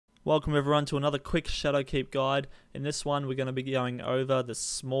Welcome everyone to another quick Shadowkeep guide. In this one we're going to be going over the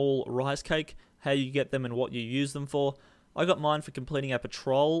small rice cake, how you get them and what you use them for. I got mine for completing a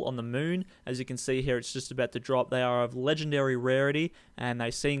patrol on the moon. As you can see here, it's just about to drop. They are of legendary rarity and they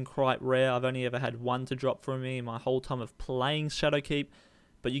seem quite rare. I've only ever had one to drop from me in my whole time of playing Shadowkeep.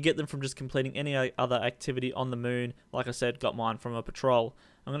 But you get them from just completing any other activity on the moon. Like I said, got mine from a patrol.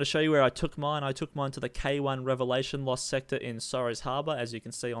 I'm going to show you where I took mine. I took mine to the K1 Revelation Lost Sector in Sorrows Harbour, as you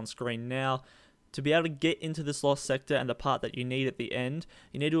can see on screen now. To be able to get into this Lost Sector and the part that you need at the end,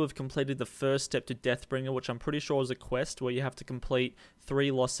 you need to have completed the first step to Deathbringer, which I'm pretty sure is a quest where you have to complete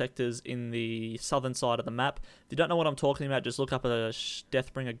 3 Lost Sectors in the southern side of the map. If you don't know what I'm talking about, just look up a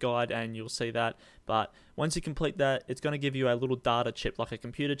Deathbringer guide and you'll see that. But once you complete that, it's going to give you a little data chip, like a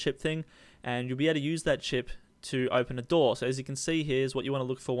computer chip thing, and you'll be able to use that chip to open a door. So as you can see, here's what you want to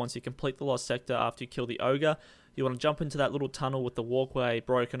look for once you complete the Lost Sector after you kill the ogre. You want to jump into that little tunnel with the walkway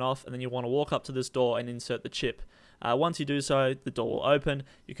broken off, and then you want to walk up to this door and insert the chip. Once you do so, the door will open.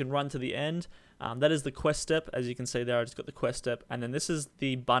 You can run to the end. That is the quest step. As you can see there, I just got the quest step. And then this is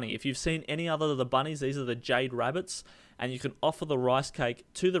the bunny. If you've seen any other of the bunnies, these are the jade rabbits. And you can offer the rice cake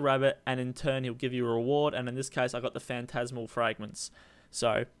to the rabbit, and in turn, he'll give you a reward. And in this case, I got the phantasmal fragments.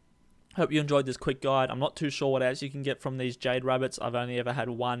 So hope you enjoyed this quick guide. I'm not too sure what else you can get from these jade rabbits. I've only ever had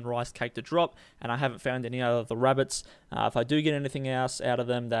one rice cake to drop, and I haven't found any other of the rabbits. If I do get anything else out of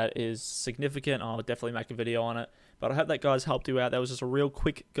them that is significant, I'll definitely make a video on it. But I hope that guys helped you out. That was just a real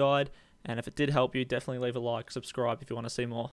quick guide, and if it did help you, definitely leave a like, subscribe if you want to see more.